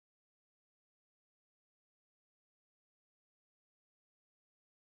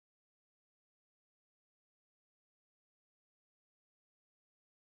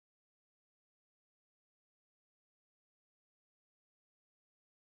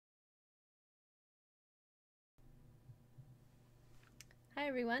Hi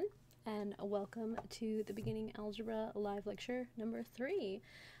everyone, and welcome to the Beginning Algebra live lecture number 3.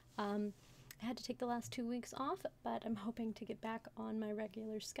 I had to take the last 2 weeks off, but I'm hoping to get back on my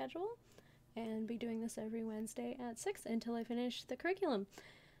regular schedule and be doing this every Wednesday at 6 until I finish the curriculum.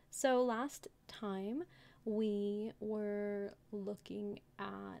 So last time we were looking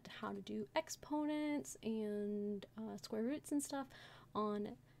at how to do exponents and square roots and stuff on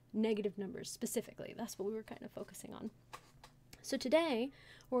negative numbers specifically. That's what we were kind of focusing on. So today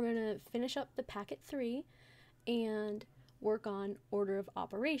we're going to finish up the packet 3 and work on order of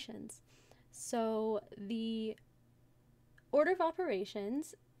operations. So the order of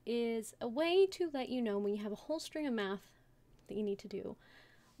operations is a way to let you know when you have a whole string of math that you need to do,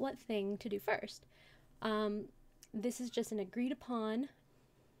 what thing to do first. This is just an agreed upon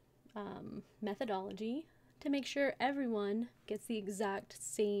methodology to make sure everyone gets the exact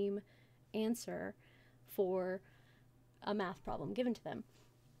same answer for a math problem given to them.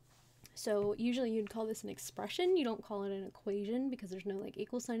 So usually you'd call this an expression. You don't call it an equation because there's no like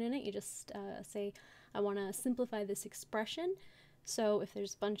equal sign in it. You just say, I want to simplify this expression. So if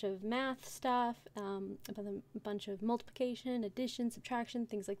there's a bunch of math stuff, a bunch of multiplication, addition, subtraction,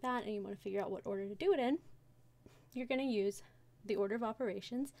 things like that, and you want to figure out what order to do it in, you're going to use the order of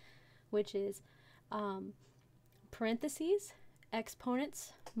operations, which is parentheses,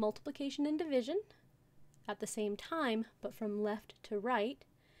 exponents, multiplication and division at the same time, but from left to right,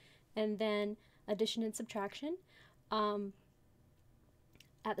 and then addition and subtraction at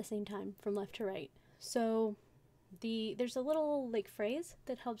the same time from left to right. So there's a little like phrase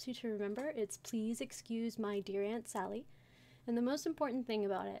that helps you to remember. It's please excuse my dear Aunt Sally. And the most important thing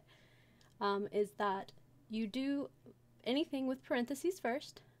about it is that you do anything with parentheses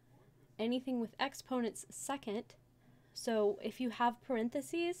first, anything with exponents second. So if you have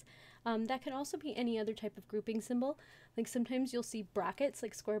parentheses, that could also be any other type of grouping symbol. Like sometimes you'll see brackets,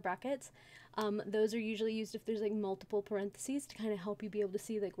 like square brackets. Those are usually used if there's like multiple parentheses to kind of help you be able to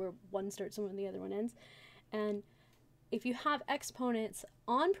see like where one starts and where the other one ends. And if you have exponents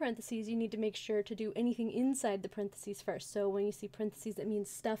on parentheses, you need to make sure to do anything inside the parentheses first. So when you see parentheses, it means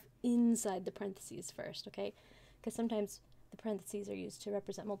stuff inside the parentheses first, okay? Because sometimes the parentheses are used to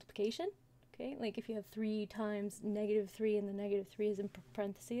represent multiplication. Okay, like if you have 3 times -3 and the -3 is in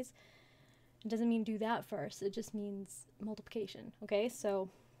parentheses, it doesn't mean do that first, it just means multiplication. Okay, so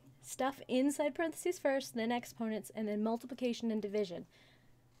stuff inside parentheses first, then exponents, and then multiplication and division.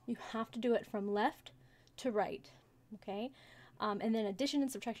 You have to do it from left to right, okay? And then addition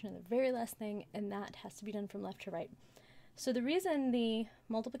and subtraction are the very last thing, and that has to be done from left to right. So the reason the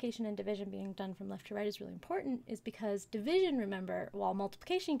multiplication and division being done from left to right is really important is because division, remember, while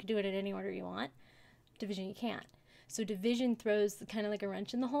multiplication you can do it in any order you want, division you can't. So division throws kind of like a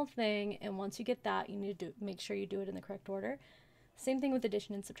wrench in the whole thing, and once you get that, you need to make sure you do it in the correct order. Same thing with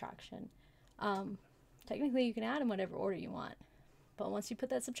addition and subtraction. Technically you can add in whatever order you want, but once you put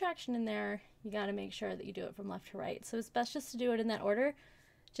that subtraction in there, you got to make sure that you do it from left to right. So it's best just to do it in that order,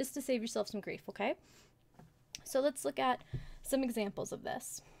 just to save yourself some grief, okay? So let's look at some examples of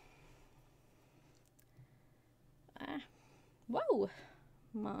this. Whoa!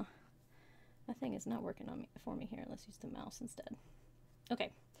 That thing is not working for me here. Let's use the mouse instead.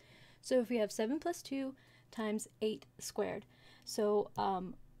 Okay, so if we have 7 plus 2 times 8 squared. So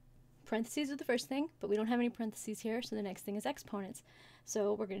parentheses are the first thing, but we don't have any parentheses here, so the next thing is exponents.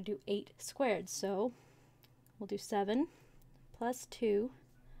 So we're going to do 8 squared. So we'll do 7 plus 2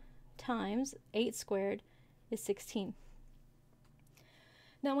 times 8 squared is 16.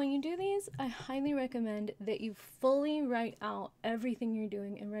 Now when you do these, I highly recommend that you fully write out everything you're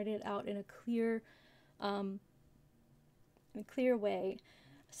doing and write it out in a clear way.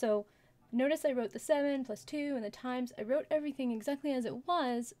 So notice I wrote the 7 plus 2 and the times. I wrote everything exactly as it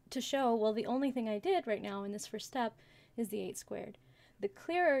was to show, well, the only thing I did right now in this first step is the 8 squared. The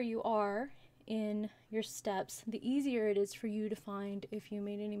clearer you are in your steps, the easier it is for you to find if you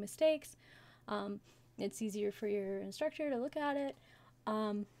made any mistakes. It's easier for your instructor to look at it,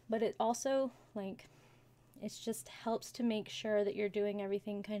 but it also, like, it just helps to make sure that you're doing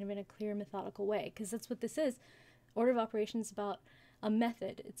everything kind of in a clear, methodical way, because that's what this is. Order of operations is about a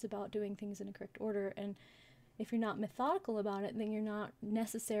method. It's about doing things in a correct order, and if you're not methodical about it, then you're not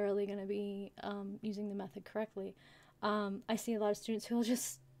necessarily going to be using the method correctly. I see a lot of students who will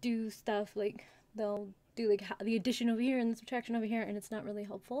just do stuff like they'll do like the addition over here and the subtraction over here, and it's not really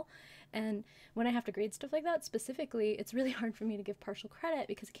helpful. And when I have to grade stuff like that specifically, it's really hard for me to give partial credit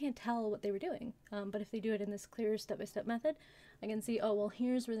because I can't tell what they were doing. But if they do it in this clear step-by-step method, I can see, oh, well,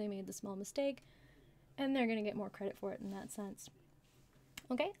 here's where they made the small mistake, and they're going to get more credit for it in that sense.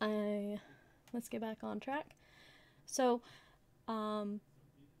 Okay, let's get back on track. So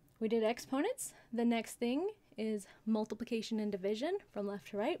We did exponents. The next thing is multiplication and division from left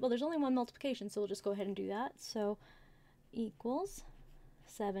to right. Well, there's only one multiplication, so we'll just go ahead and do that. So equals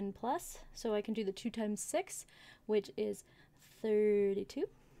 7 plus, so I can do the 2 times 6, which is 32.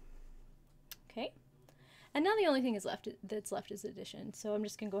 Okay, and now the only thing that's left is addition, so I'm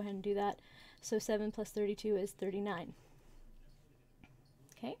just going to go ahead and do that. So 7 plus 32 is 39.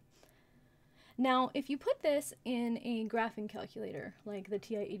 Okay, now if you put this in a graphing calculator like the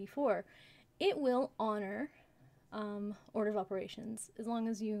TI-84, it will honor order of operations as long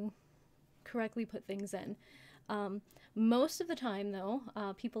as you correctly put things in. Most of the time, though,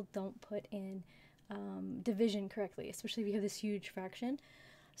 people don't put in division correctly, especially if you have this huge fraction.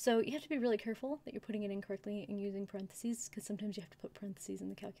 So you have to be really careful that you're putting it in correctly and using parentheses, because sometimes you have to put parentheses in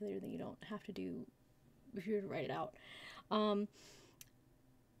the calculator that you don't have to do if you were to write it out. Graphing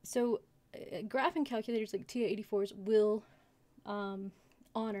calculators like TI-84s will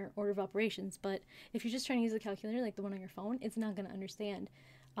honor order of operations, but if you're just trying to use a calculator like the one on your phone, it's not going to understand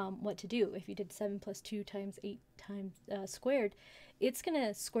what to do. If you did 7 plus 2 times 8 times squared, it's going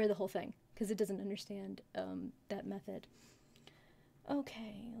to square the whole thing because it doesn't understand that method.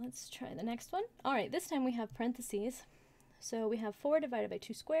 Okay, let's try the next one. All right, this time we have parentheses. So we have 4 divided by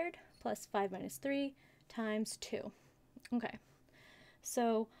 2 squared plus 5 minus 3 times 2. Okay,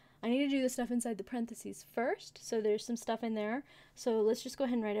 so I need to do the stuff inside the parentheses first. So there's some stuff in there. So let's just go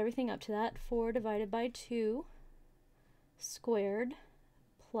ahead and write everything up to that. 4 divided by 2 squared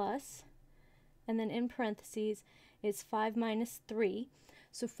plus, and then in parentheses is 5 minus 3.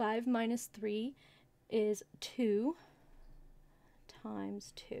 So 5 minus 3 is 2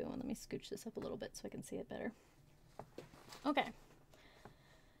 times 2. And let me scooch this up a little bit so I can see it better. Okay.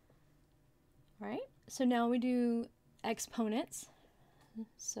 All right, so now we do exponents.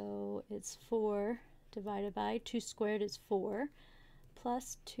 So it's 4 divided by 2 squared is 4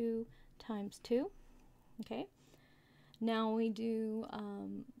 plus 2 times 2. Okay. Now we do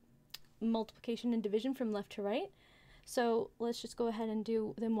multiplication and division from left to right. So let's just go ahead and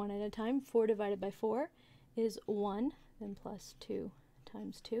do them one at a time. 4 divided by 4 is 1, then plus 2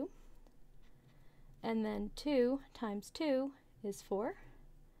 times 2. And then 2 times 2 is 4.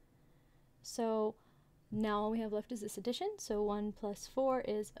 So now all we have left is this addition. So 1 plus 4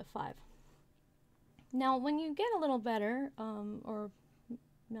 is a 5. Now when you get a little better, or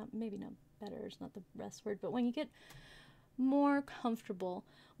maybe not better is not the best word, but when you get more comfortable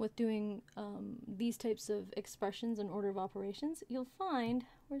with doing these types of expressions in order of operations, you'll find,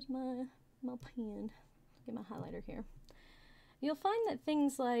 where's my pen? Get my highlighter here. You'll find that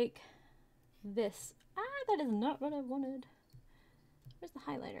things like this, that is not what I wanted. Where's the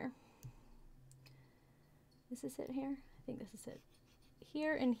highlighter? Is this it here? I think this is it.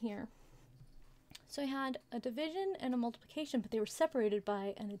 Here and here. So I had a division and a multiplication, but they were separated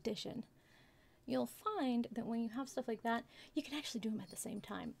by an addition. You'll find that when you have stuff like that, you can actually do them at the same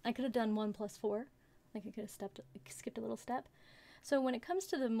time. I could have done 1 plus 4. Like I could have skipped a little step. So when it comes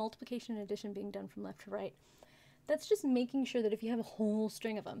to the multiplication and addition being done from left to right, that's just making sure that if you have a whole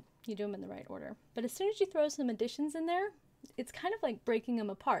string of them, you do them in the right order. But as soon as you throw some additions in there, it's kind of like breaking them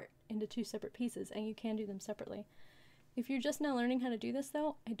apart into 2 separate pieces, and you can do them separately. If you're just now learning how to do this,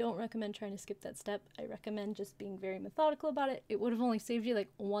 though, I don't recommend trying to skip that step. I recommend just being very methodical about it. It would have only saved you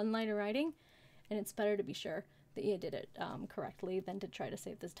like 1 line of writing, and it's better to be sure that you did it correctly than to try to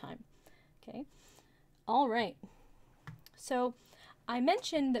save this time. Okay. All right. So I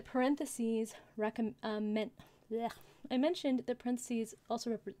mentioned that parentheses also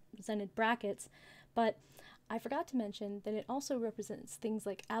represented brackets, but I forgot to mention that it also represents things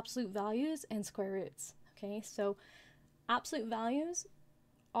like absolute values and square roots. Okay, so absolute values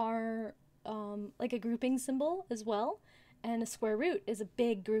are like a grouping symbol as well, and a square root is a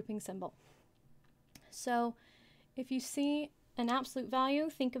big grouping symbol. So if you see an absolute value,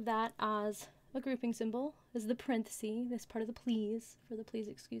 think of that as a grouping symbol, as the parenthesis, this part of the please, for the please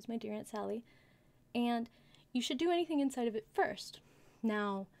excuse my dear Aunt Sally, and you should do anything inside of it first.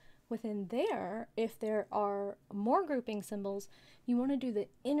 Now, within there, if there are more grouping symbols, you want to do the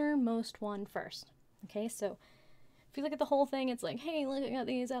innermost one first. Okay, so if you look at the whole thing, it's like, hey, look at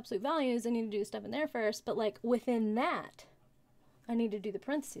these absolute values, I need to do stuff in there first, but like within that, I need to do the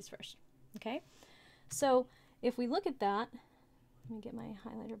parentheses first. Okay, so if we look at that, let me get my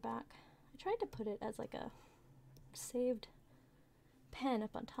highlighter back. I tried to put it as like a saved pen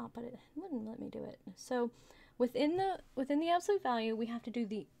up on top, but it wouldn't let me do it. So within the absolute value, we have to do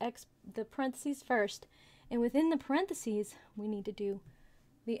the parentheses first, and within the parentheses, we need to do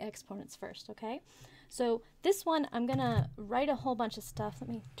the exponents first. Okay, so this one, I'm gonna write a whole bunch of stuff. Let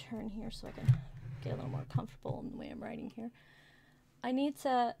me turn here so I can get a little more comfortable in the way I'm writing here. I need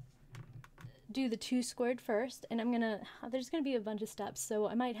to do the 2 squared first, and there's gonna be a bunch of steps, so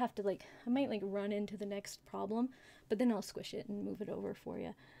I might have to I might run into the next problem, but then I'll squish it and move it over for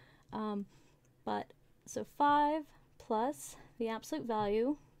you. So 5 plus the absolute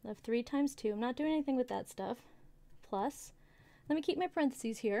value of 3 times 2, I'm not doing anything with that stuff, plus, let me keep my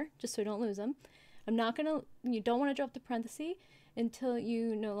parentheses here, just so I don't lose them. You don't want to drop the parenthesis until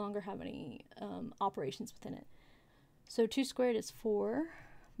you no longer have any operations within it. So 2 squared is 4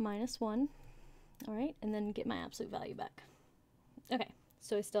 minus 1, all right, and then get my absolute value back. Okay,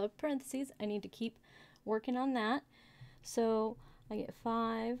 so I still have parentheses. I need to keep working on that. So I get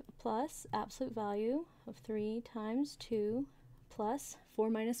 5 plus absolute value of 3 times 2 plus 4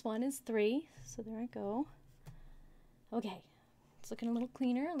 minus 1 is 3. So there I go. Okay, it's looking a little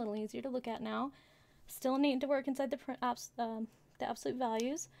cleaner, a little easier to look at now. Still need to work inside the absolute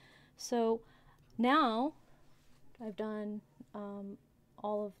values. So now I've done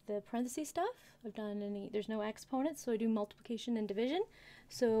all of the parentheses stuff. There's no exponents, so I do multiplication and division.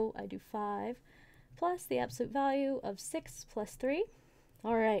 So I do 5 plus the absolute value of 6 plus 3.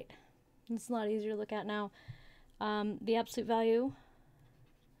 All right, it's a lot easier to look at now. The absolute value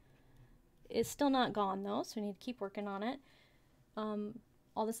is still not gone though, so we need to keep working on it.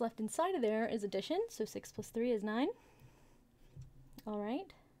 All that's left inside of there is addition, so 6 plus 3 is 9. All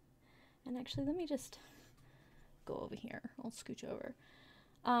right, and actually let me just go over here. I'll scooch over.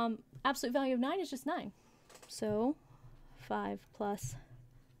 Absolute value of 9 is just 9. So 5 plus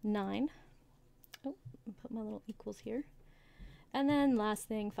 9. Oh, I'll put my little equals here. And then last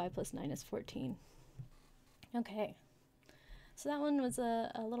thing, 5 plus 9 is 14. Okay, so that one was a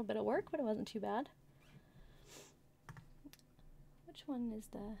little bit of work, but it wasn't too bad. Which one is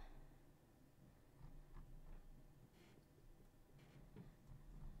the...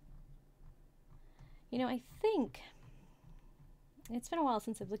 You know, I think, it's been a while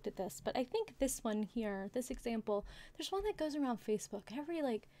since I've looked at this, but I think this one here, this example, there's one that goes around Facebook every,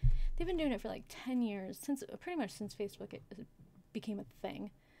 they've been doing it for 10 years, pretty much since Facebook it became a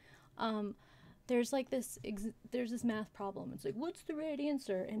thing. There's this math problem. It's what's the right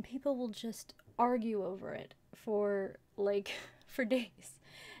answer? And people will just argue over it for for days.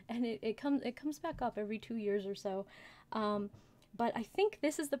 And it comes back up every 2 years or so. But I think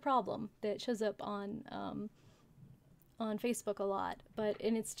this is the problem that shows up on Facebook a lot,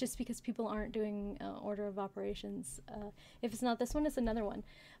 and it's just because people aren't doing order of operations. If it's not this one, it's another one.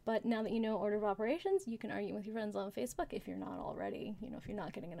 But now that you know order of operations, you can argue with your friends on Facebook if you're not already, if you're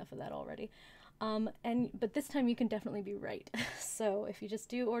not getting enough of that already. But this time you can definitely be right. So if you just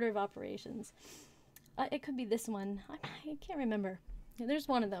do order of operations, it could be this one. I can't remember. There's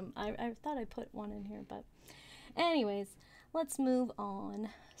one of them. I thought I put one in here, but anyways, let's move on.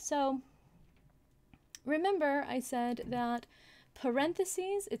 So remember I said that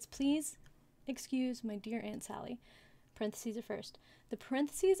parentheses, it's please excuse my dear Aunt Sally. Parentheses are first. The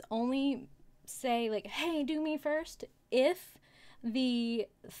parentheses only say hey, do me first if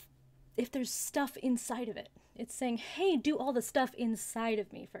there's stuff inside of it. It's saying, hey, do all the stuff inside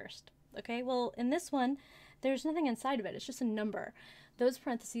of me first. Okay, well, in this one, there's nothing inside of it. It's just a number. Those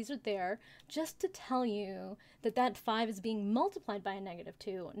parentheses are there just to tell you that 5 is being multiplied by a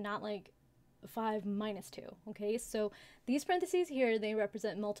 -2, not 5 minus 2. Okay, so these parentheses here, they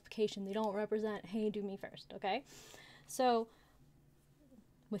represent multiplication. They don't represent, hey, do me first. Okay, so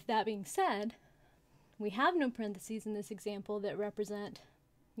with that being said, we have no parentheses in this example that represent,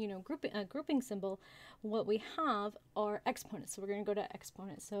 a grouping symbol. What we have are exponents. So we're going to go to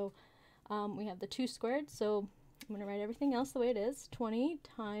exponents. So we have the 2 squared. So I'm going to write everything else the way it is. 20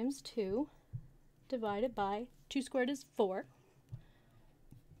 times 2 divided by 2 squared is 4.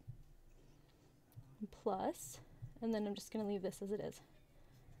 Plus, and then I'm just going to leave this as it is.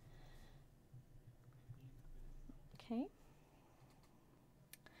 Okay.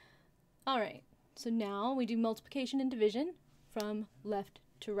 All right. So now we do multiplication and division from left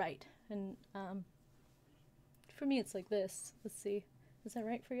to right. And for me, it's like this. Let's see. Is that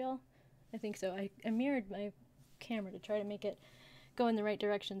right for y'all? I think so. I mirrored my camera to try to make it go in the right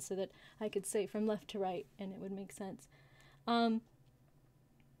direction so that I could say from left to right and it would make sense. So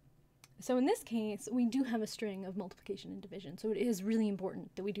in this case, we do have a string of multiplication and division. So it is really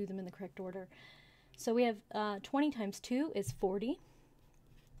important that we do them in the correct order. So we have 20 times 2 is 40.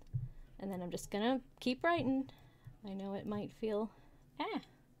 And then I'm just going to keep writing. I know it might feel,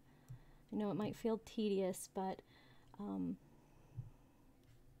 tedious, but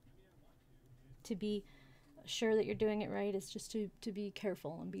to be sure that you're doing it right is just to be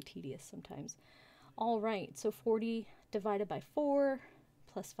careful and be tedious sometimes. All right, so 40 divided by 4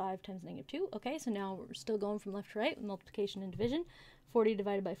 plus 5 times -2. Okay, so now we're still going from left to right with multiplication and division. 40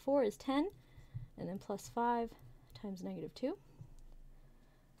 divided by 4 is 10. and then plus 5 times negative 2.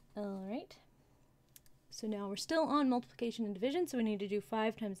 All right. So now we're still on multiplication and division, so we need to do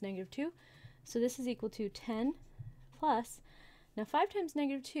 5 times negative 2. So this is equal to 10 plus, now 5 times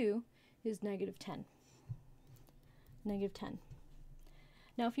negative 2 is negative 10. Negative 10.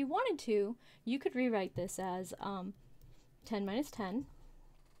 Now if you wanted to, you could rewrite this as 10 minus 10.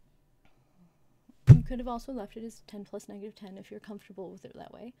 You could have also left it as 10 plus negative 10 if you're comfortable with it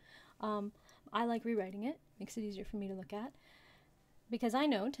that way. I like rewriting it, makes it easier for me to look at, because I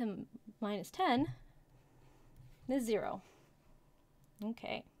know 10 minus 10 is 0.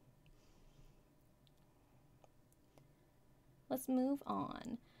 Okay. Let's move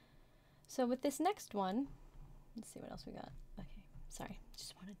on. So with this next one, let's see what else we got. Okay, sorry,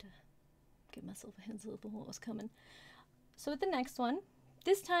 just wanted to give myself a heads up of what was coming. So with the next one,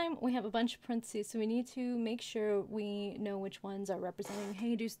 this time we have a bunch of parentheses, so we need to make sure we know which ones are representing.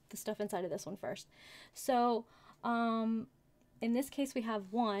 Hey, do the stuff inside of this one first. So in this case we have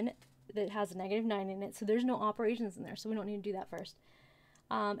one that has a negative 9 in it, so there's no operations in there, so we don't need to do that first.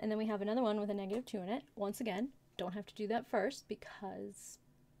 And then we have another one with a negative 2 in it. Once again, don't have to do that first because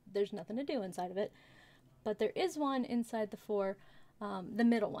there's nothing to do inside of it. But there is one inside the 4, the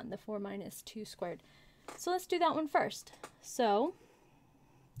middle one, the 4 minus 2 squared. So let's do that one first. So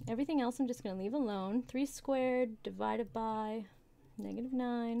everything else I'm just going to leave alone. 3 squared divided by negative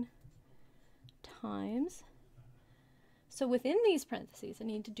 9 times. So within these parentheses, I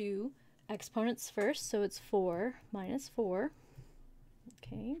need to do exponents first. So it's 4 minus 4,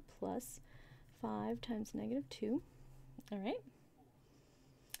 okay, plus 5 times negative 2. All right.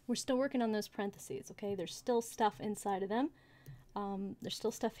 We're still working on those parentheses, okay? There's still stuff inside of them. There's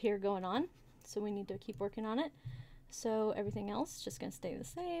still stuff here going on, so we need to keep working on it. So everything else is just going to stay the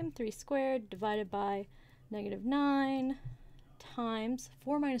same. 3 squared divided by negative 9 times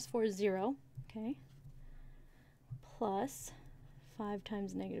 4 minus 4 is 0, okay, plus 5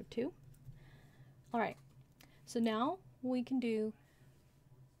 times negative 2. All right, so now we can do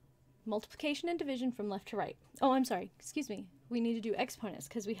multiplication and division from left to right. Oh, I'm sorry, excuse me. We need to do exponents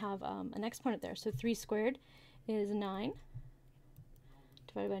because we have an exponent there. So 3 squared is 9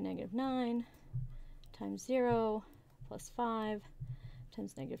 divided by negative 9 times 0 plus 5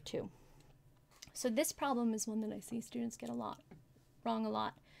 times negative 2. So this problem is one that I see students get wrong a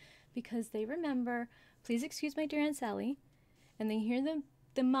lot because they remember, please excuse my dear Aunt Sally, and they hear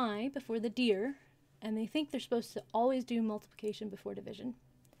the my before the dear, and they think they're supposed to always do multiplication before division.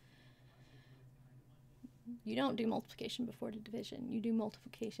 You don't do multiplication before division. You do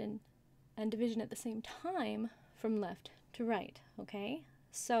multiplication and division at the same time from left to right, okay?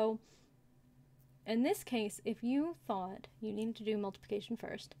 So in this case, if you thought you needed to do multiplication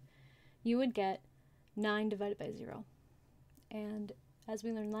first, you would get 9 divided by 0. And as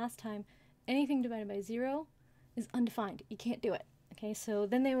we learned last time, anything divided by 0 is undefined. You can't do it, okay? So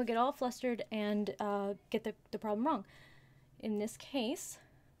then they would get all flustered and get the problem wrong. In this case,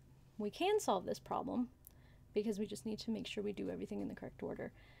 we can solve this problem because we just need to make sure we do everything in the correct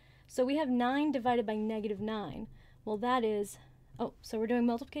order. So we have 9 divided by negative 9. Well, that is, so we're doing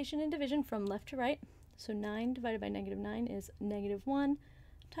multiplication and division from left to right. So 9 divided by negative 9 is negative 1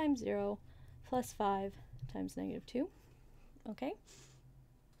 times 0 plus 5 times negative 2. Okay.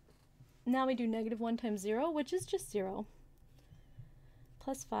 Now we do negative 1 times 0, which is just 0,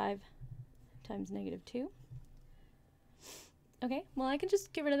 plus 5 times negative 2. Okay, well I can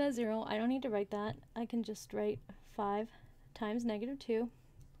just get rid of that 0. I don't need to write that. I can just write 5 times negative 2.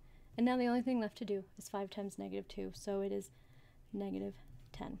 And now the only thing left to do is 5 times negative 2. So it is negative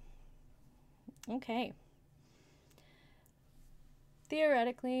 10. Okay.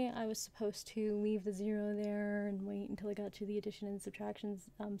 Theoretically, I was supposed to leave the 0 there and wait until I got to the addition and subtraction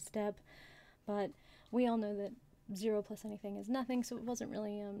step. But we all know that 0 plus anything is nothing, so it wasn't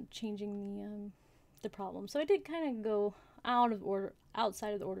really changing the problem. So I did kind of go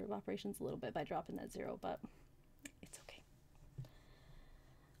outside of the order of operations a little bit by dropping that 0, but it's okay.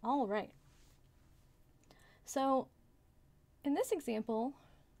 All right. So in this example,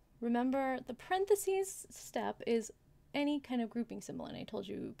 remember the parentheses step is any kind of grouping symbol, and I told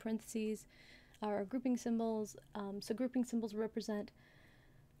you parentheses are grouping symbols. So grouping symbols represent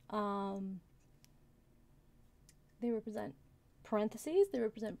they represent parentheses, they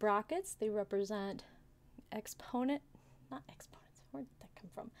represent brackets, they represent not exponents, where did that come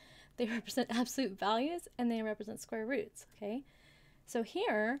from? They represent absolute values, and they represent square roots, okay? So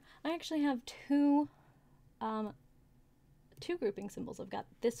here, I actually have two grouping symbols. I've got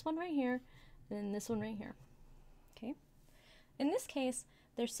this one right here, and then this one right here, okay? In this case,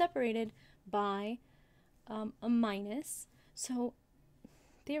 they're separated by a minus, so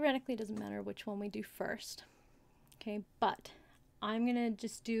theoretically it doesn't matter which one we do first. Okay, but I'm gonna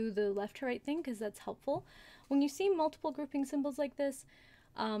just do the left to right thing because that's helpful. When you see multiple grouping symbols like this,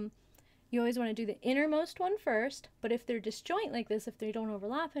 you always want to do the innermost one first, but if they're disjoint like this, if they don't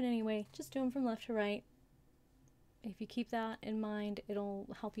overlap in any way, just do them from left to right. If you keep that in mind, it'll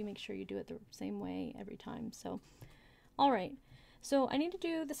help you make sure you do it the same way every time. So, all right. So I need to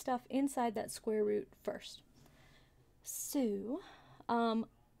do the stuff inside that square root first. So,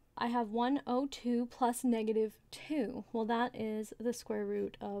 I have 102 plus negative 2. Well, that is the square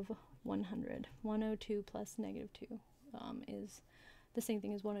root of 100. 102 plus negative 2 is the same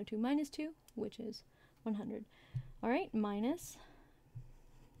thing as 102 minus 2, which is 100. All right, minus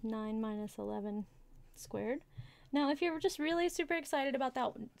 9 minus 11 squared. Now, if you're just really super excited about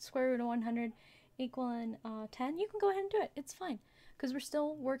that square root of 100 equaling 10, you can go ahead and do it. It's fine, because we're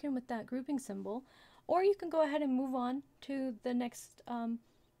still working with that grouping symbol. Or you can go ahead and move on to the next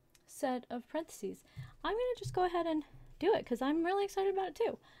set of parentheses. I'm going to just go ahead and do it, because I'm really excited about it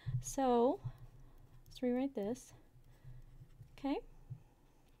too. So, let's rewrite this. Okay.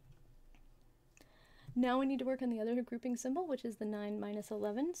 Now we need to work on the other grouping symbol, which is the 9 minus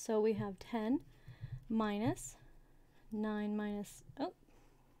 11. So we have 10 minus 9 minus, oh,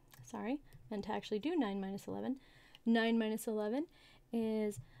 sorry, meant to actually do 9 minus 11. 9 minus 11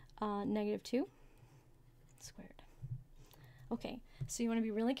 is negative 2 squared. Okay, so you want to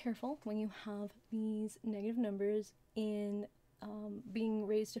be really careful when you have these negative numbers in being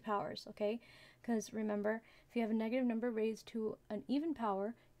raised to powers, okay? Because remember, if you have a negative number raised to an even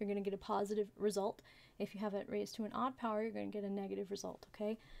power, you're going to get a positive result. If you have it raised to an odd power, you're going to get a negative result,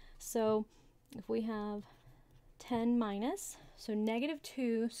 okay? So if we have 10 minus, so negative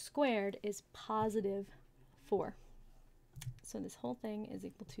 2 squared is positive 4. So this whole thing is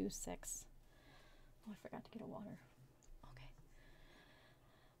equal to 6. Oh, I forgot to get a water. Okay.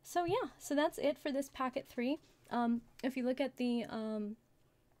 So yeah, so that's it for this packet 3. If you look at the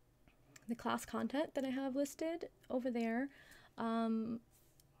class content that I have listed over there,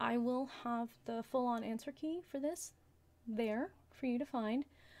 I will have the full-on answer key for this there for you to find.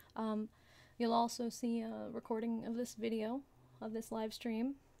 You'll also see a recording of this video, of this live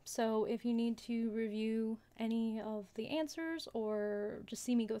stream. So if you need to review any of the answers or just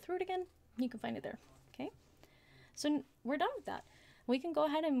see me go through it again, you can find it there. Okay? So we're done with that. We can go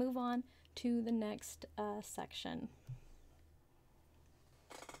ahead and move on to the next section.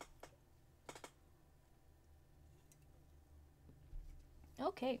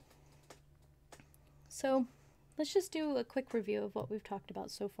 Okay. So let's just do a quick review of what we've talked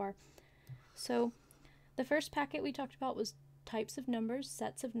about so far. So the first packet we talked about was types of numbers,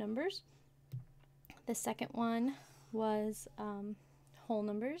 sets of numbers. The second one was whole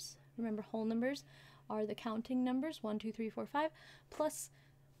numbers. Remember, whole numbers are the counting numbers, 1, 2, 3, 4, 5, plus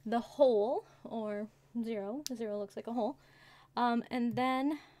the whole, or 0. 0 looks like a whole. And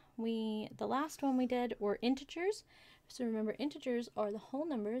then the last one we did were integers. So remember, integers are the whole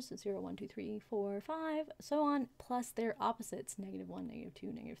numbers, 0, 1, 2, 3, 4, 5, so on, plus their opposites, -1,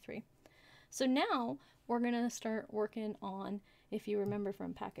 -2, -3. So now we're going to start working on, if you remember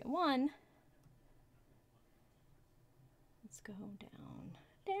from packet 1, let's go down,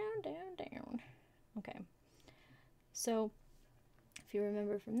 down, down, down. Okay, so if you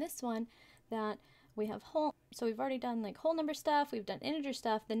remember from this one that we have whole, so we've already done like whole number stuff, we've done integer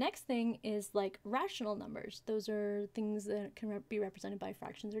stuff. The next thing is like rational numbers. Those are things that can be represented by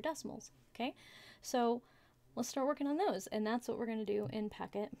fractions or decimals, okay? So let's start working on those, and that's what we're going to do in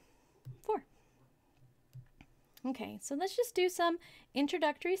packet 4. Okay, so let's just do some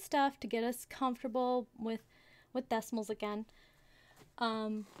introductory stuff to get us comfortable with decimals again.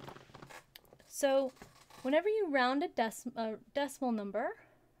 So whenever you round a decimal number,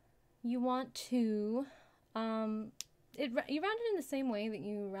 you want to, you round it in the same way that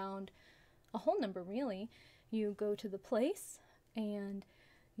you round a whole number, really. You go to the place and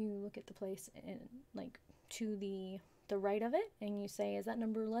you look at the place in, like, to the right of it, and you say, is that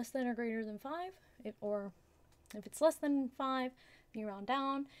number less than or greater than 5? If it's less than 5, you round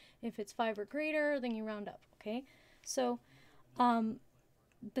down. If it's 5 or greater, then you round up, okay? So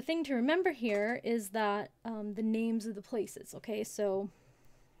the thing to remember here is that the names of the places, okay? So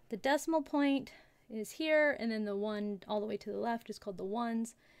the decimal point is here, and then the one all the way to the left is called the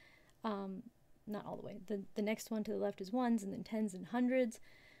ones. Not all the way. The next one to the left is ones, and then tens and hundreds.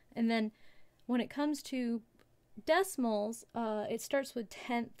 And then when it comes to decimals, it starts with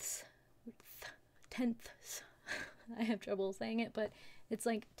tenths. Tenths. I have trouble saying it, but it's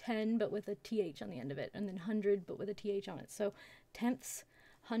like 10 but with a th on the end of it, and then 100 but with a th on it. So tenths,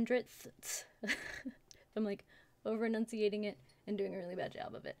 hundredths. I'm like over enunciating it. and doing a really bad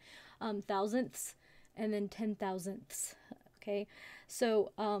job of it. Thousandths and then 10,000ths. Okay,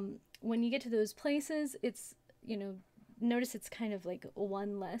 so when you get to those places, it's, you know, notice it's kind of like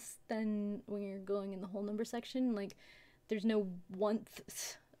one less than when you're going in the whole number section. Like there's no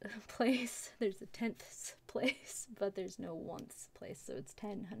oneths place, there's a tenths place, but there's no oneths place. So it's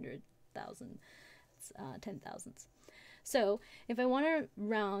 10, 100, 1,000, 10,000ths. So if I want to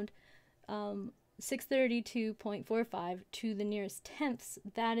round 632.45 to the nearest tenths,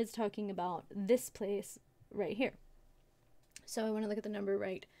 that is talking about this place right here. So I want to look at the number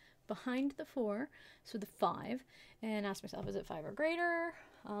right behind the 4, so the 5, and ask myself, is it 5 or greater?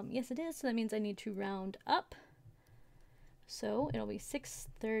 Yes, it is, so that means I need to round up. So it'll be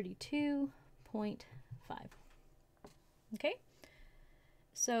 632.5. Okay,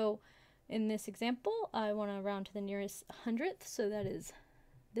 so in this example, I want to round to the nearest hundredth, so that is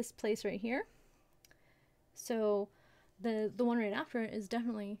this place right here. So the one right after it is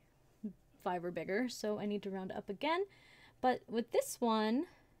definitely 5 or bigger, so I need to round up again. But with this one,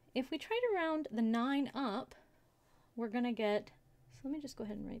 if we try to round the 9 up, we're going to get, so let me just go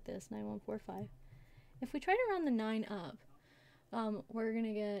ahead and write this, 9145. If we try to round the 9 up, we're going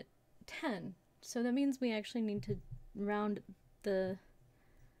to get 10. So that means we actually need to round the,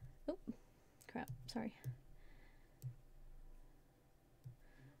 oh, crap, sorry.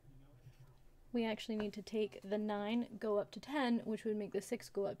 We actually need to take the 9, go up to 10, which would make the 6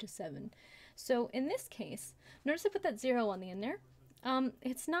 go up to 7. So in this case, notice I put that 0 on the end there.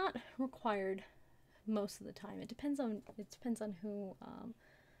 It's not required most of the time. It depends on who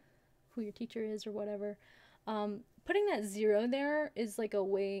your teacher is or whatever. Putting that 0 there is like a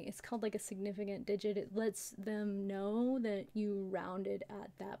way, it's called like a significant digit. It lets them know that you rounded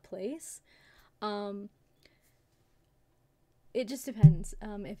at that place. It just depends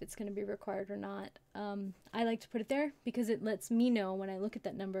if it's going to be required or not. I like to put it there because it lets me know when I look at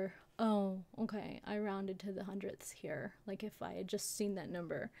that number, oh, okay, I rounded to the hundredths here. Like if I had just seen that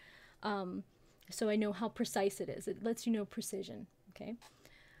number. So I know how precise it is. It lets you know precision, okay?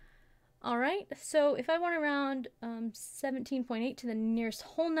 All right, so if I want to round 17.8 to the nearest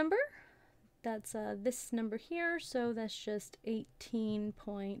whole number, that's this number here, so that's just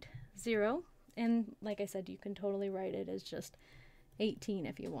 18.0. And like I said, you can totally write it as just 18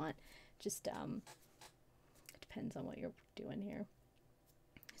 if you want. Just it depends on what you're doing here.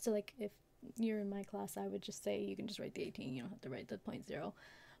 So like if you're in my class, I would just say you can just write the 18. You don't have to write the 0.0.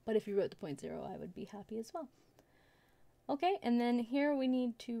 But if you wrote the 0.0, I would be happy as well. Okay, and then here we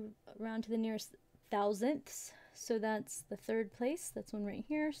need to round to the nearest thousandths. So that's the third place. That's one right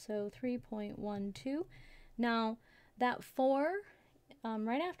here. So 3.12. Now that 4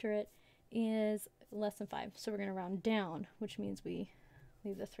 right after it is less than 5. So we're going to round down, which means we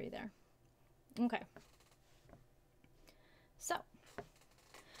leave the 3 there. Okay. So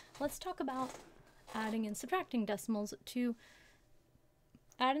let's talk about adding and subtracting decimals. To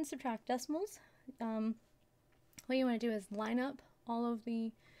add and subtract decimals, what you want to do is line up all of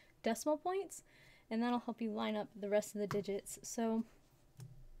the decimal points, and that'll help you line up the rest of the digits. So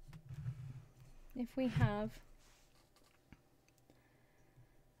if we have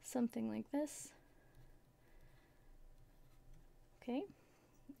something like this, okay,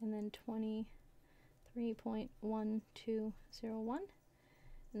 and then 23.1201,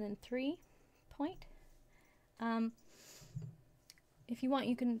 and then 3 point. If you want,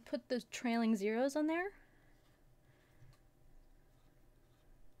 you can put the trailing zeros on there.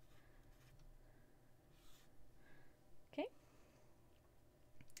 Okay.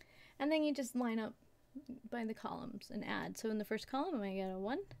 And then you just line up by the columns and add. So in the first column, I'm going to get a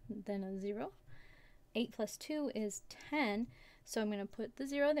 1, then a 0. 8 plus 2 is 10. So I'm going to put the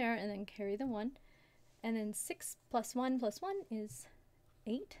 0 there and then carry the 1. And then 6 plus 1 is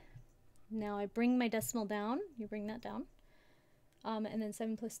 8. Now I bring my decimal down. You bring that down. And then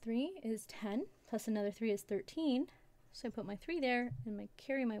 7 plus 3 is 10. Plus another 3 is 13. So I put my 3 there and I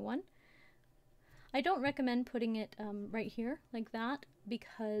carry my 1. I don't recommend putting it right here like that,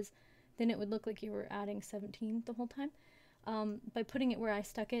 because then it would look like you were adding 17 the whole time. By putting it where I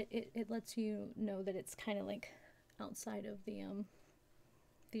stuck it, it lets you know that it's kind of like outside of the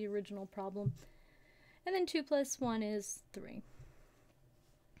original problem. And then 2 plus 1 is 3.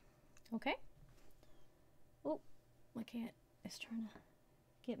 Okay? Oh, my cat is trying to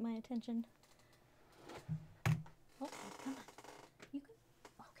get my attention. Oh, come on. You can,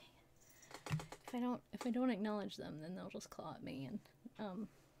 okay. If I don't acknowledge them, then they'll just claw at me and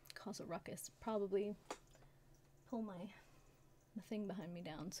cause a ruckus. Probably pull the thing behind me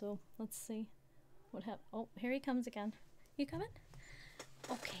down. So let's see what happens. Oh, here he comes again. You coming?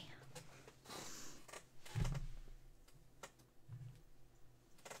 Okay.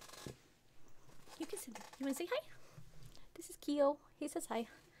 You want to say hi? This is Keo. He says hi.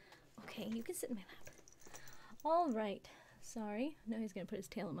 Okay, you can sit in my lap. All right. Sorry. Now he's going to put his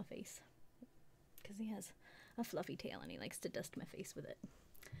tail on my face because he has a fluffy tail and he likes to dust my face with it.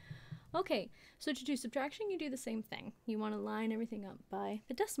 Okay, so to do subtraction, you do the same thing. You want to line everything up by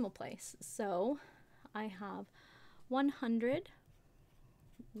the decimal place. So I have 100.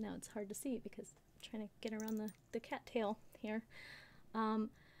 Now it's hard to see because I'm trying to get around the cat tail here.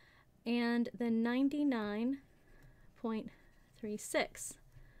 And then 99.36.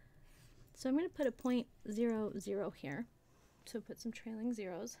 So I'm going to put a 0.00 here. So put some trailing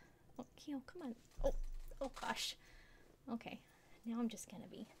zeros. Oh, Keo, come on. Oh gosh. Okay, now I'm just going to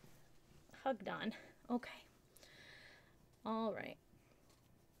be hugged on. Okay. All right.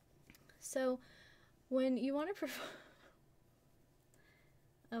 So when you want to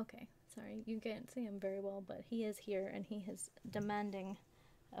okay, sorry, you can't see him very well, but he is here and he is demanding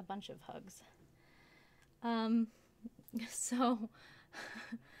a bunch of hugs. So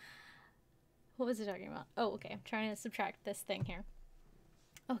what was I talking about? Oh, okay, I'm trying to subtract this thing here.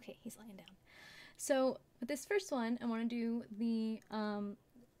 Okay, he's lying down. So with this first one, I want to do the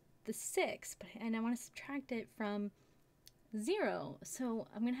 6, and I want to subtract it from 0. So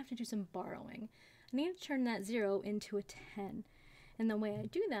I'm going to have to do some borrowing. I need to turn that 0 into a 10. And the way I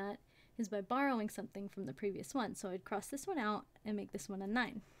do that is by borrowing something from the previous one. So I'd cross this one out and make this one a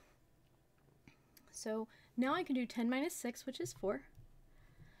 9. So now I can do 10 minus 6, which is 4.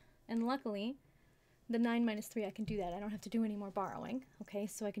 And luckily, the 9 minus 3, I can do that. I don't have to do any more borrowing. Okay,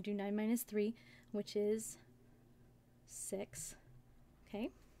 so I can do 9 minus 3, which is 6.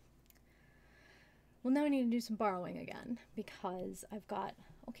 Okay. Well, now I need to do some borrowing again because I've got...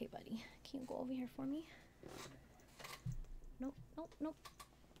 Okay, buddy, can you go over here for me? Nope, nope, nope.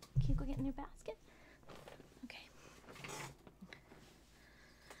 Can you go get in your basket? Okay.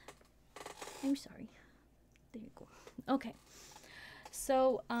 I'm sorry. There you go. Okay.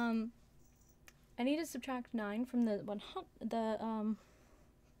 So, I need to subtract 9 from the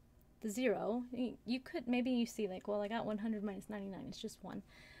 0. You could, maybe you see like, well, I got 100 minus 99. It's just 1.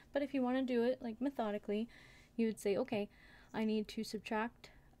 But if you want to do it like methodically, you would say, okay, I need to subtract,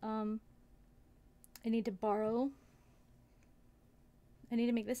 I need to borrow, I need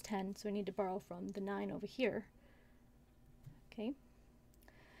to make this 10, so I need to borrow from the 9 over here. Okay.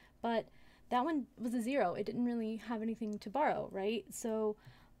 But that one was a 0. It didn't really have anything to borrow, right? So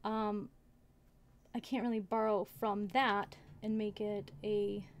I can't really borrow from that and make it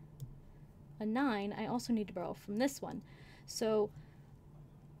a 9. I also need to borrow from this one. So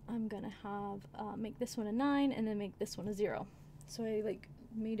I'm going to have make this one a 9 and then make this one a 0. So I like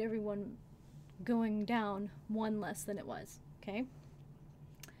made everyone going down 1 less than it was, okay?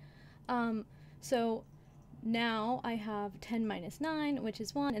 So now I have 10 minus 9, which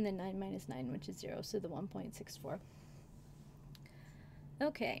is 1, and then 9 minus 9, which is 0, so the 1.64.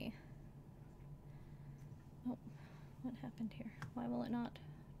 Okay. Oh, what happened here? Why will it not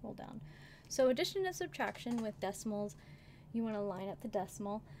roll down? So addition and subtraction with decimals, you want to line up the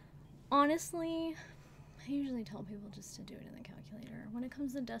decimal. Honestly, I usually tell people just to do it in the calculator. When it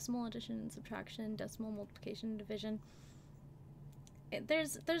comes to decimal addition and subtraction, decimal multiplication and division,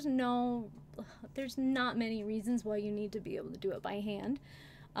 there's not many reasons why you need to be able to do it by hand.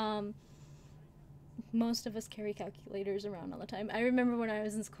 Most of us carry calculators around all the time. I remember when I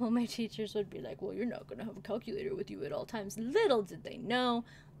was in school, my teachers would be like, well, you're not going to have a calculator with you at all times. Little did they know,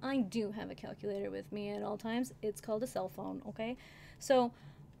 I do have a calculator with me at all times. It's called a cell phone, okay? So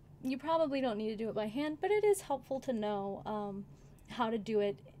you probably don't need to do it by hand, but it is helpful to know how to do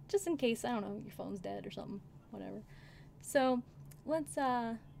it, just in case, I don't know, your phone's dead or something, whatever. So let's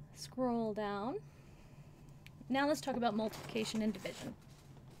scroll down. Now let's talk about multiplication and division.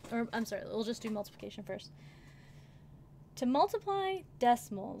 Or, I'm sorry, we'll just do multiplication first. To multiply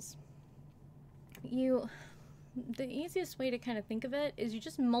decimals, the easiest way to kind of think of it is you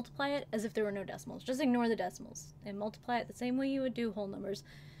just multiply it as if there were no decimals. Just ignore the decimals and multiply it the same way you would do whole numbers.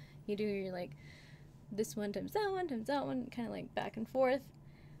 You do your like this one times that one, kind of like back and forth.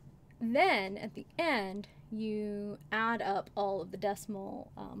 Then at the end, you add up all of the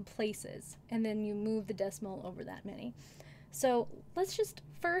decimal places, and then you move the decimal over that many. So let's just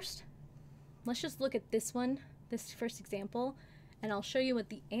look at this one, this first example, and I'll show you what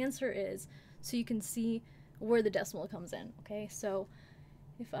the answer is so you can see where the decimal comes in, okay? So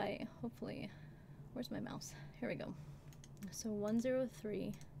if I, hopefully, where's my mouse? Here we go. So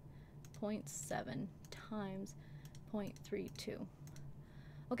 103.7 times 0.32.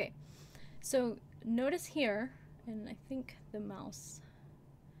 Okay, so notice here, and I think the mouse,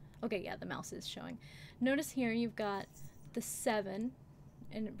 okay, yeah, the mouse is showing. Notice here you've got the 7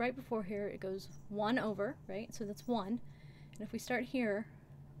 and right before here it goes 1 over, right? So that's 1. And if we start here,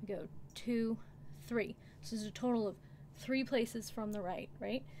 we go 2, 3. So there's a total of 3 places from the right,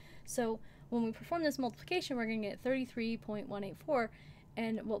 right? So when we perform this multiplication, we're going to get 33.184.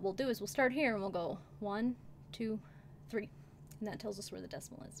 And what we'll do is we'll start here and we'll go 1, 2, 3. And that tells us where the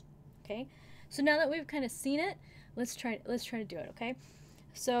decimal is. Okay? So now that we've kind of seen it, let's try to do it, okay?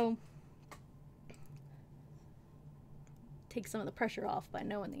 So take some of the pressure off by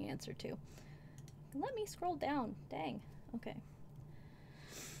knowing the answer too. Let me scroll down. Dang. Okay.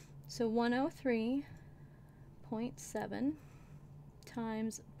 So 103.7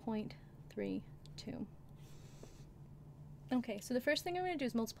 times 0.32. Okay, so the first thing I'm going to do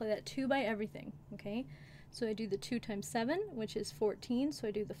is multiply that 2 by everything, okay? So I do the 2 times 7, which is 14, so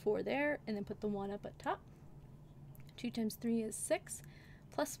I do the 4 there, and then put the 1 up at top. 2 times 3 is 6,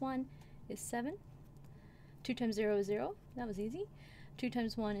 plus 1 is 7. 2 times 0 is 0, that was easy. 2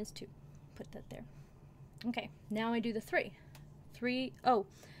 times 1 is 2, put that there. Okay, now I do the 3. Oh,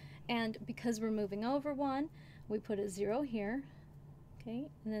 and because we're moving over 1, we put a 0 here, okay,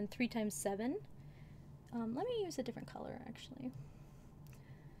 and then 3 times 7. Let me use a different color, actually,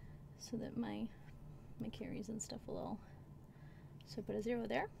 so that my carries and stuff will all, so I put a 0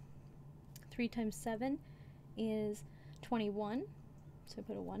 there. 3 times 7 is 21, so I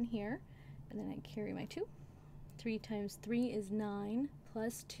put a 1 here, and then I carry my 2. 3 times 3 is 9,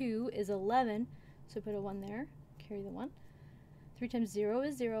 plus 2 is 11, so I put a 1 there, carry the 1. 3 times 0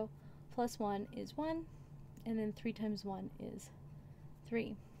 is 0, plus 1 is 1, and then 3 times 1 is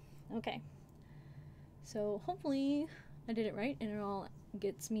 3. Okay, so hopefully I did it right, and it all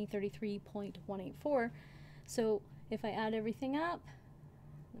gets me 33.184. So if I add everything up,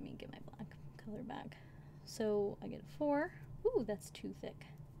 let me get my black color back. So I get 4. Ooh, that's too thick.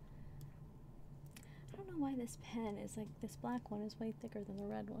 I don't know why this pen is like, this black one is way thicker than the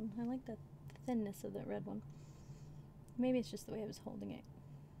red one. I like the thinness of the red one. Maybe it's just the way I was holding it.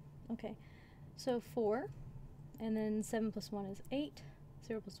 Okay, so 4, and then 7 plus 1 is 8,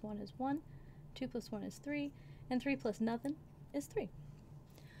 0 plus 1 is 1, 2 plus 1 is 3, and 3 plus nothing is 3.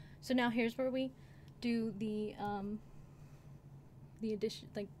 So now here's where we do the addition,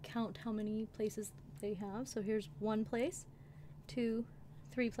 like count how many places they have. So here's 1 place, 2,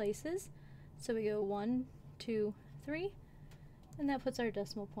 3 places. So we go 1, 2, 3, and that puts our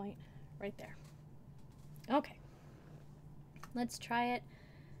decimal point right there. Okay, let's try it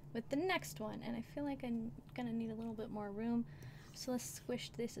with the next one, and I feel like I'm gonna need a little bit more room, so let's squish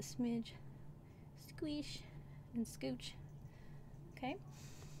this a smidge. Squish and scooch. Okay,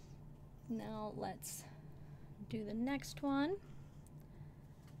 now let's do the next one.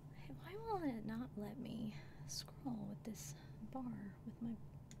 Hey, why will it not let me scroll with this bar with my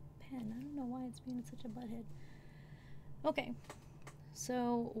pen? I don't know why it's being such a butthead. Okay,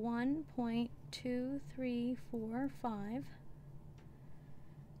 so 1.2345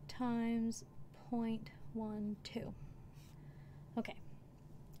 times 0.12. Okay,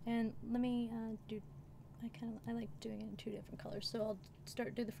 and let me do, I like doing it in 2 different colors, so I'll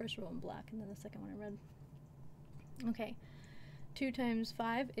do the first row in black and then the second one in red. Okay, 2 times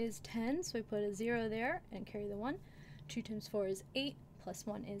 5 is 10, so I put a 0 there and carry the 1. 2 times 4 is 8, plus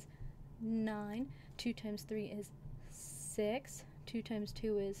 1 is 9. 2 times 3 is 6. 2 times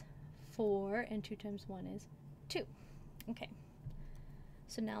 2 is 4, and 2 times 1 is 2. Okay,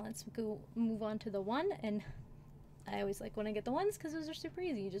 so now let's go move on to the 1, and I always like when I get the 1s because those are super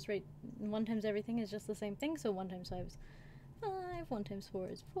easy. You just write 1 times everything is just the same thing, so 1 times 5 is 5, 1 times 4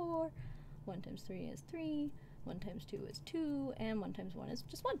 is 4, 1 times 3 is 3, 1 times 2 is 2, and 1 times 1 is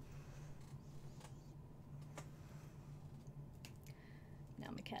just 1. Now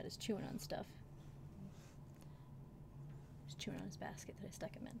my cat is chewing on stuff. He's chewing on his basket that I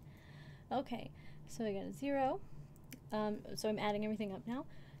stuck him in. Okay, so I got a 0. So I'm adding everything up now.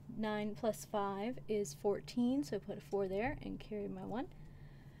 9 plus 5 is 14, so I put a 4 there and carry my 1.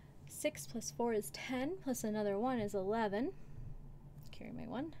 6 plus 4 is 10, plus another 1 is 11. Carry my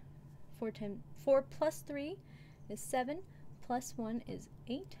 1. 4 plus 3 is 7, plus 1 is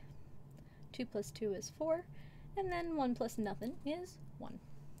 8. 2 plus 2 is 4, and then 1 plus nothing is 1.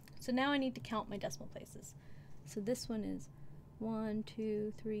 So now I need to count my decimal places. So this one is 1,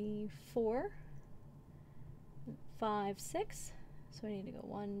 2, 3, 4, 5, 6. So I need to go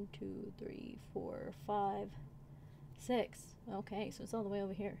 1, 2, 3, 4, 5, 6. Okay, so it's all the way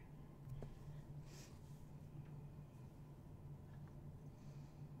over here.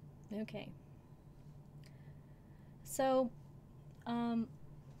 Okay. So, a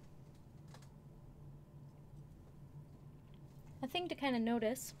thing to kind of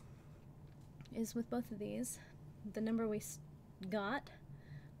notice is with both of these, the number we got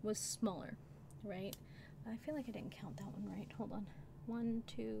was smaller, right? I feel like I didn't count that one right. Hold on. 1,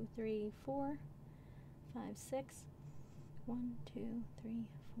 2, 3, 4, 5, 6. 1, 2, 3,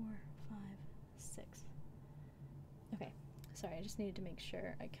 4, 5, 6. Okay, sorry, I just needed to make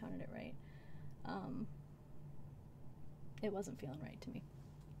sure I counted it right. It wasn't feeling right to me.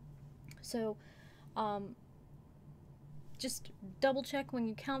 So, just double check when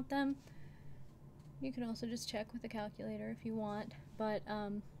you count them. You can also just check with a calculator if you want, but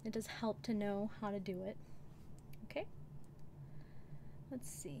it does help to know how to do it. Okay? Let's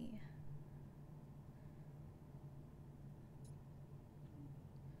see.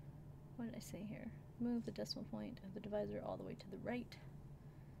 What did I say here? Move the decimal point of the divisor all the way to the right.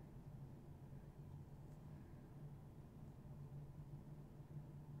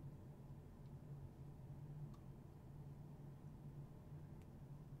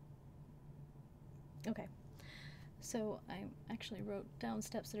 Okay, so I actually wrote down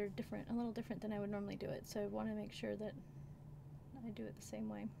steps that are different, a little different than I would normally do it, so I want to make sure that I do it the same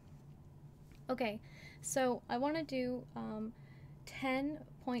way. Okay, so I want to do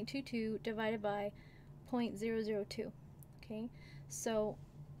 10.22 divided by 0.002. Okay, so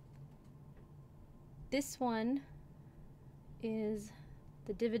this one is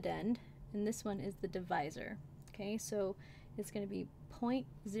the dividend and this one is the divisor. Okay, so it's going to be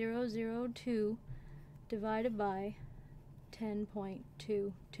 0.002 divided by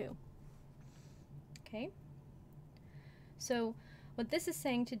 10.22. Okay, so what this is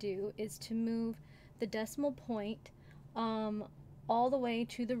saying to do is to move the decimal point all the way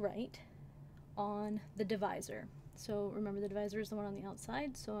to the right on the divisor. So remember, the divisor is the one on the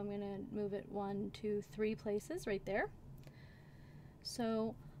outside, so I'm going to move it 1, 2, 3 places right there.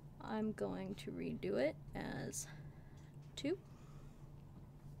 So I'm going to redo it as 2.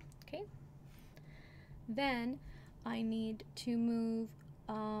 Okay. Then I need to move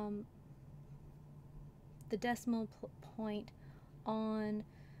the decimal point on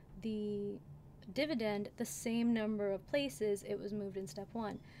the dividend the same number of places it was moved in step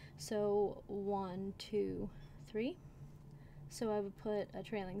 1. So 1, 2, 3. So I would put a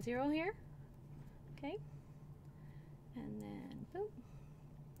trailing 0 here. Okay. And then boom.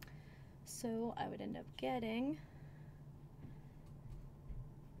 So I would end up getting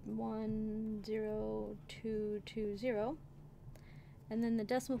 10220, and then the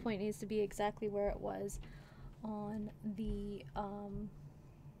decimal point needs to be exactly where it was on the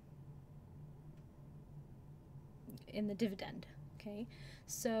in the dividend. Okay,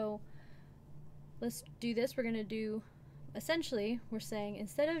 so let's do this. We're going to do, essentially, we're saying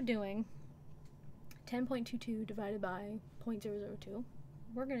instead of doing 10.22 divided by 0.002,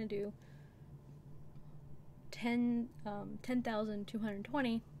 we're going to do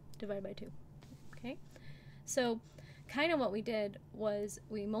 10,220 divided by 2. Okay, so kind of what we did was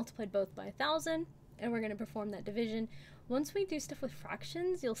we multiplied both by 1,000, and we're going to perform that division. Once we do stuff with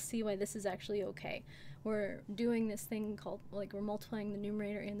fractions, you'll see why this is actually okay. We're doing this thing called, like, we're multiplying the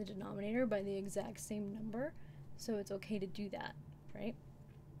numerator and the denominator by the exact same number, so it's okay to do that, right?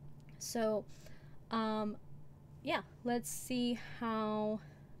 So yeah, let's see how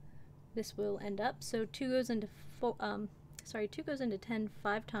this will end up. So 2 goes into 2 goes into 10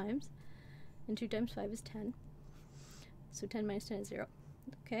 5 times, and 2 times 5 is 10. So 10 minus 10 is 0.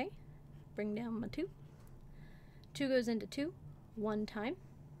 Okay, bring down my 2. 2 goes into 2 1 time.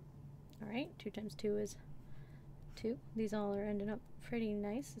 All right, 2 times 2 is 2. These all are ending up pretty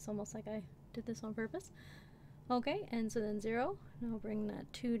nice. It's almost like I did this on purpose. Okay, and so then 0. Now I'll bring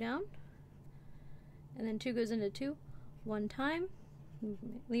that 2 down. And then 2 goes into 2 1 time,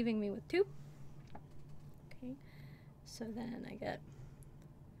 leaving me with 2. Okay, so then I get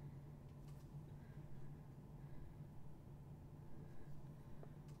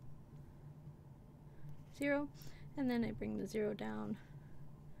 0, and then I bring the 0 down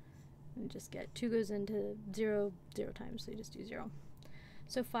and just get 2 goes into 0 0 times, so you just do 0.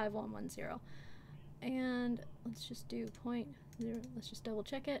 So 5 1 1 0. And let's just do 0.0. Let's just double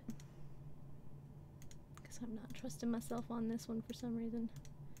check it, because I'm not trusting myself on this one for some reason.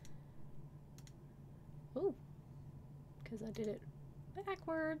 Oh, because I did it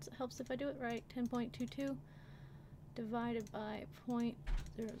backwards. It helps if I do it right. 10.22 divided by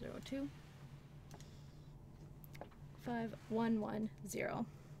 0.002. 5110.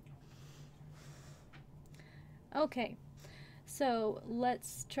 Okay, so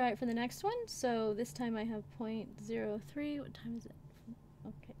let's try it for the next one. So this time I have 0.03. What time is it?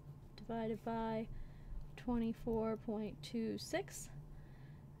 Okay, divided by 24.26.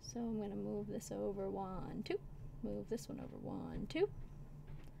 So I'm going to move this over 1 2. Move this one over 1 2.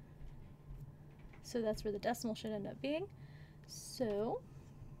 So that's where the decimal should end up being. So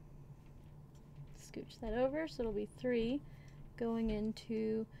scooch that over, so it'll be 3 going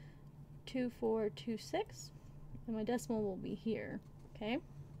into 2426, and my decimal will be here, okay?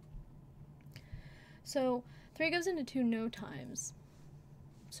 So 3 goes into 2 no times.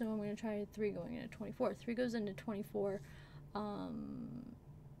 So I'm going to try 3 going into 24. 3 goes into 24,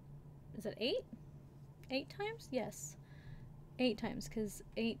 is that 8? 8 times? Yes. 8 times, because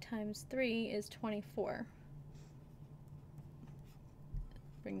 8 times 3 is 24.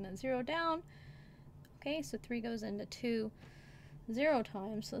 Bring that 0 down. Okay, so 3 goes into 2 0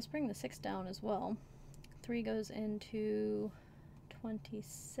 times. So let's bring the 6 down as well. 3 goes into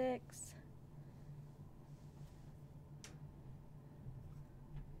 26.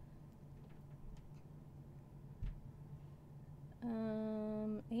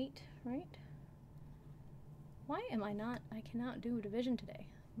 8, right? Why am I not? I cannot do division today.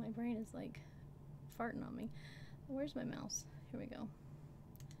 My brain is like farting on me. Where's my mouse? Here we go.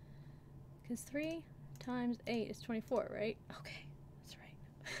 Because 3 times 8 is 24, right? Okay, that's right.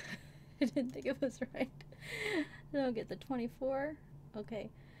 I didn't think it was right. So I'll get the 24. Okay.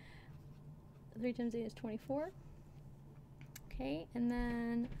 3 times 8 is 24. Okay, and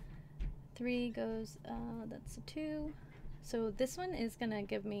then 3 goes, that's a 2. So this one is going to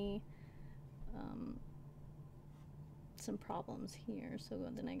give me some problems here. So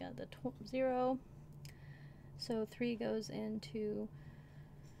then I got the 0. So 3 goes into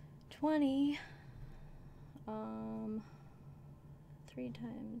 20. 3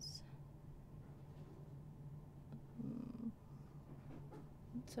 times.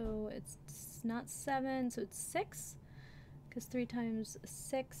 So it's not 7, so it's 6. Because 3 times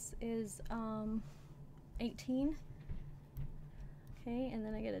 6 is 18. Okay, and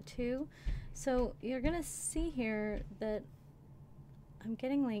then I get a 2. So you're gonna see here that I'm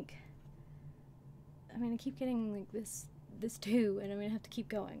getting like, I'm gonna keep getting like this 2, and I'm gonna have to keep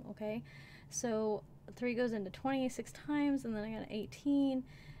going, okay? So 3 goes into 26 times, and then I got an 18,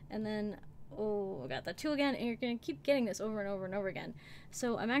 and then, oh, I got the 2 again, and you're gonna keep getting this over and over and over again.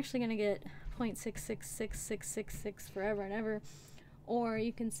 So I'm actually gonna get 0.666666 forever and ever, or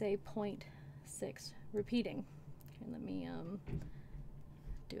you can say 0.6 repeating. Okay, let me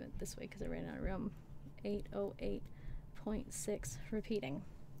do it this way because I ran out of room. 808.6 repeating.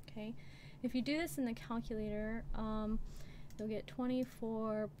 Okay, if you do this in the calculator, you'll get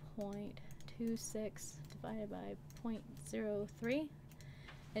 24.26 divided by 0.03,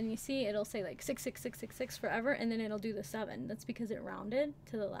 and you see it'll say like 66666 forever, and then it'll do the 7. That's because it rounded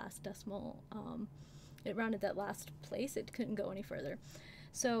to the last decimal. It rounded that last place. It couldn't go any further.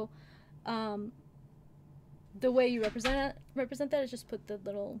 So the way you represent that is just put the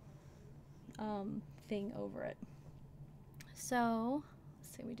little thing over it. So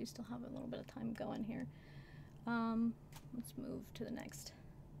let's see, we do still have a little bit of time going here. Let's move to the next.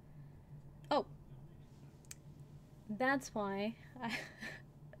 Oh, that's why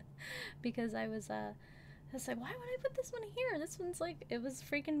because I was like, why would I put this one here? This one's like, it was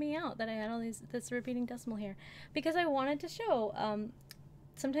freaking me out that I had all this repeating decimal here, because I wanted to show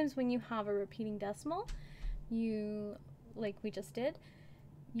sometimes when you have a repeating decimal, you, like we just did,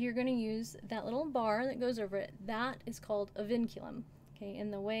 you're going to use that little bar that goes over it. That is called a vinculum. Okay,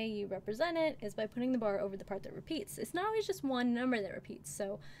 and the way you represent it is by putting the bar over the part that repeats. It's not always just one number that repeats.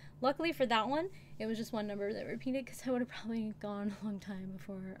 So luckily for that one, it was just one number that repeated, because I would have probably gone a long time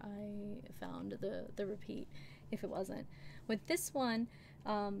before I found the repeat if it wasn't. With this one,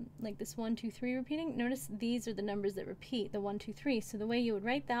 like this 1, 2, 3 repeating, notice these are the numbers that repeat, the 1, 2, 3. So the way you would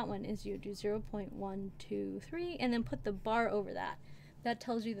write that one is you would do 0.123 and then put the bar over that. That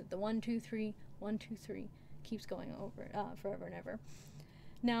tells you that the 1, 2, 3, 1, 2, 3 keeps going over forever and ever.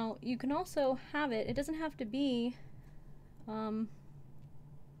 Now you can also have it, it doesn't have to be, not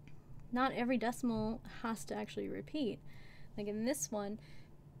every decimal has to actually repeat. Like in this one,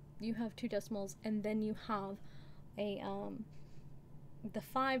 you have 2 decimals, and then you have a the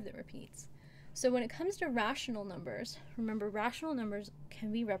 5 that repeats. So when it comes to rational numbers, remember, rational numbers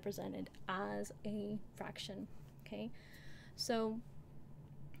can be represented as a fraction, okay? So,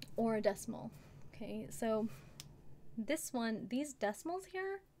 or a decimal, okay? So this one, these decimals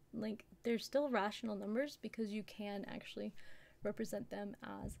here, like, they're still rational numbers because you can actually represent them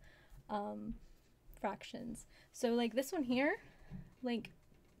as fractions. So like this one here, like,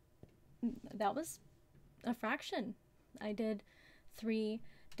 that was a fraction. I did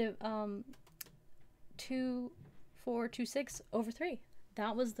 2.426 over 3.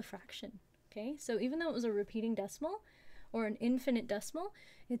 That was the fraction. Okay, so even though it was a repeating decimal or an infinite decimal,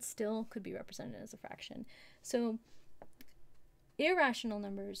 it still could be represented as a fraction. So irrational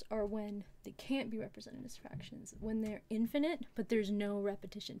numbers are when they can't be represented as fractions, when they're infinite but there's no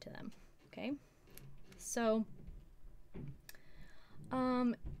repetition to them. Okay, So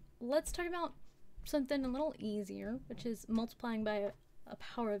let's talk about something a little easier, which is multiplying by a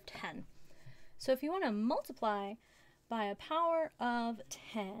power of 10. So if you want to multiply by a power of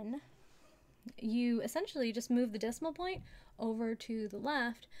 10, you essentially just move the decimal point over to the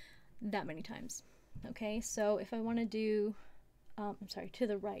left that many times. Okay, so if I want to do, to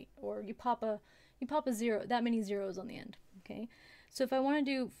the right, or you pop a zero, that many zeros on the end. Okay, so if I want to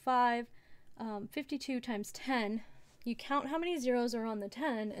do 52 times 10, you count how many zeros are on the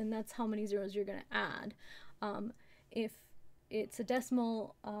 10, and that's how many zeros you're going to add. If it's a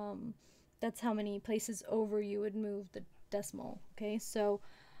decimal, that's how many places over you would move the decimal. Okay, so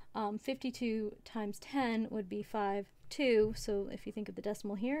 52 times 10 would be 52. So if you think of the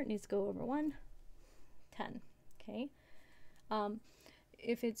decimal here, it needs to go over 1, 10. Okay.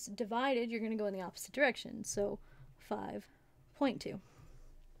 If it's divided, you're going to go in the opposite direction. So 5.2.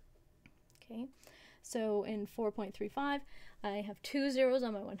 Okay. So in 4.35, I have 2 zeros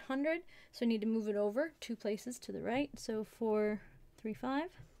on my 100, so I need to move it over 2 places to the right. So 435.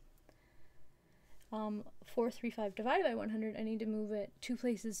 435 divided by 100, I need to move it 2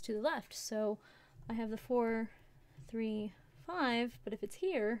 places to the left. So I have the 435, but if it's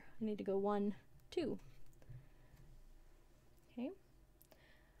here, I need to go 1, 2. Okay.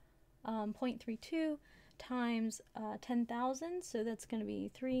 0.32 times 10,000, so that's going to be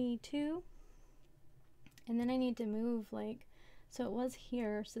 3, 2. And then I need to move, like, so it was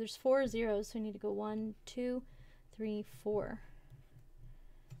here, so there's 4 zeros, so I need to go 1, 2, 3, 4.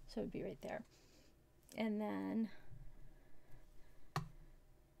 So it would be right there. And then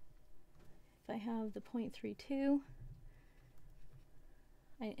if I have the 0.32,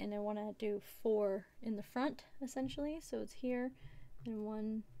 and I want to do 4 in the front, essentially, so it's here, and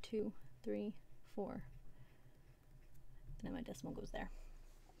 1, 2, 3, 4. And then my decimal goes there.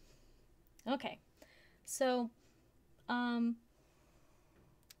 Okay. So, times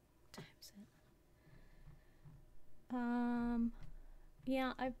it.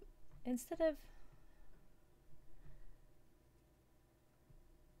 Yeah, instead of,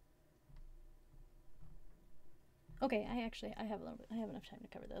 okay, I have enough time to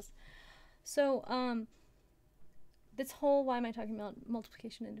cover this. So, this whole, why am I talking about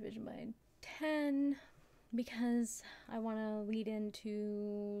multiplication and division by 10? Because I want to lead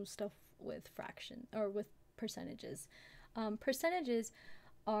into stuff with fraction or with percentages. Percentages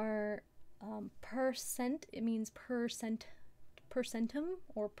are percent. It means percentum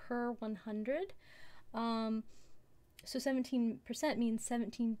or per 100. So 17% means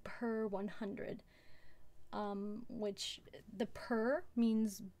 17 per 100, which the per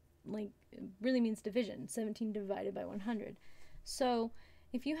means, like, really means division. 17 divided by 100. So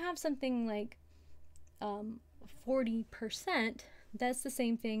if you have something like 40%, that's the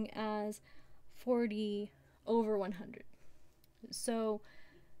same thing as 40 over 100. So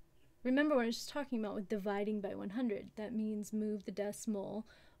remember what I was just talking about with dividing by 100. That means move the decimal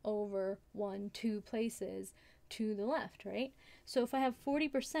over 1, 2 places to the left, right? So if I have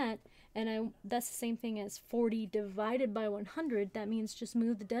 40% and that's the same thing as 40 divided by 100, that means just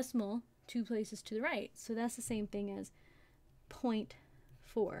move the decimal 2 places to the right. So that's the same thing as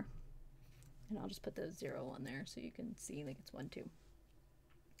 0.4. And I'll just put the 0 on there so you can see, like, it's 1, 2.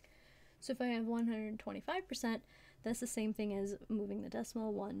 So if I have 125%, that's the same thing as moving the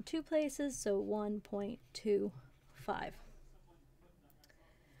decimal 1, 2 places, so 1.25.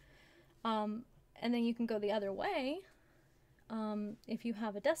 And then you can go the other way. If you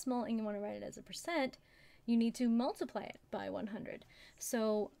have a decimal and you want to write it as a percent, you need to multiply it by 100.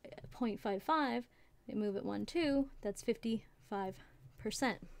 So 0.55, you move it 1, 2, that's 55%.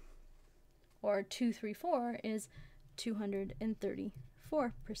 Or 234 is 234%,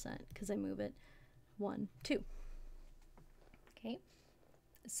 because I move it 1, 2. Okay,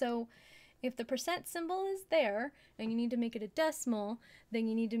 so if the percent symbol is there and you need to make it a decimal, then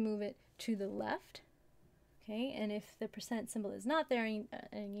you need to move it to the left. Okay, and if the percent symbol is not there and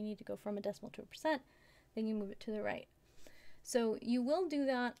you need to go from a decimal to a percent, then you move it to the right. So you will do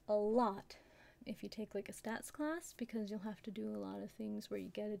that a lot if you take, like, a stats class, because you'll have to do a lot of things where you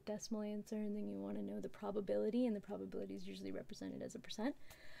get a decimal answer and then you want to know the probability, and the probability is usually represented as a percent.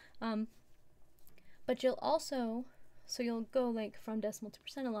 But you'll also, so you'll go, like, from decimal to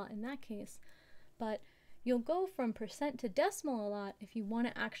percent a lot in that case, but you'll go from percent to decimal a lot if you want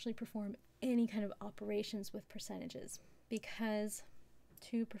to actually perform any kind of operations with percentages, because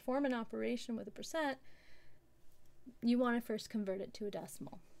to perform an operation with a percent, you want to first convert it to a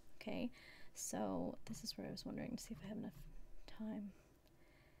decimal. Okay, so this is where I was wondering to see if I have enough time.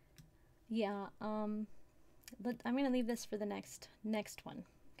 Yeah, I'm going to leave this for the next one,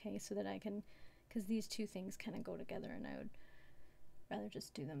 okay, so that I can because these two things kind of go together, and I would rather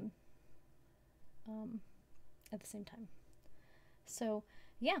just do them at the same time. So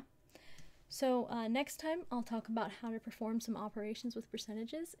yeah. So next time I'll talk about how to perform some operations with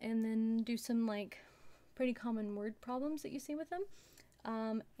percentages, and then do some like pretty common word problems that you see with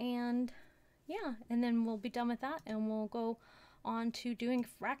them. And yeah, and then we'll be done with that, and we'll go on to doing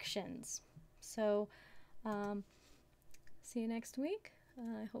fractions. So see you next week.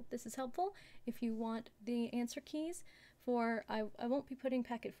 I hope this is helpful. If you want the answer keys for, I won't be putting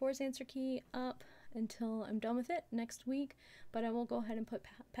Packet 4's answer key up until I'm done with it next week, but I will go ahead and put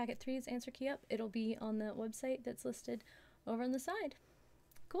Packet 3's answer key up. It'll be on the website that's listed over on the side.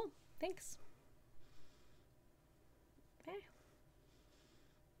 Cool, thanks.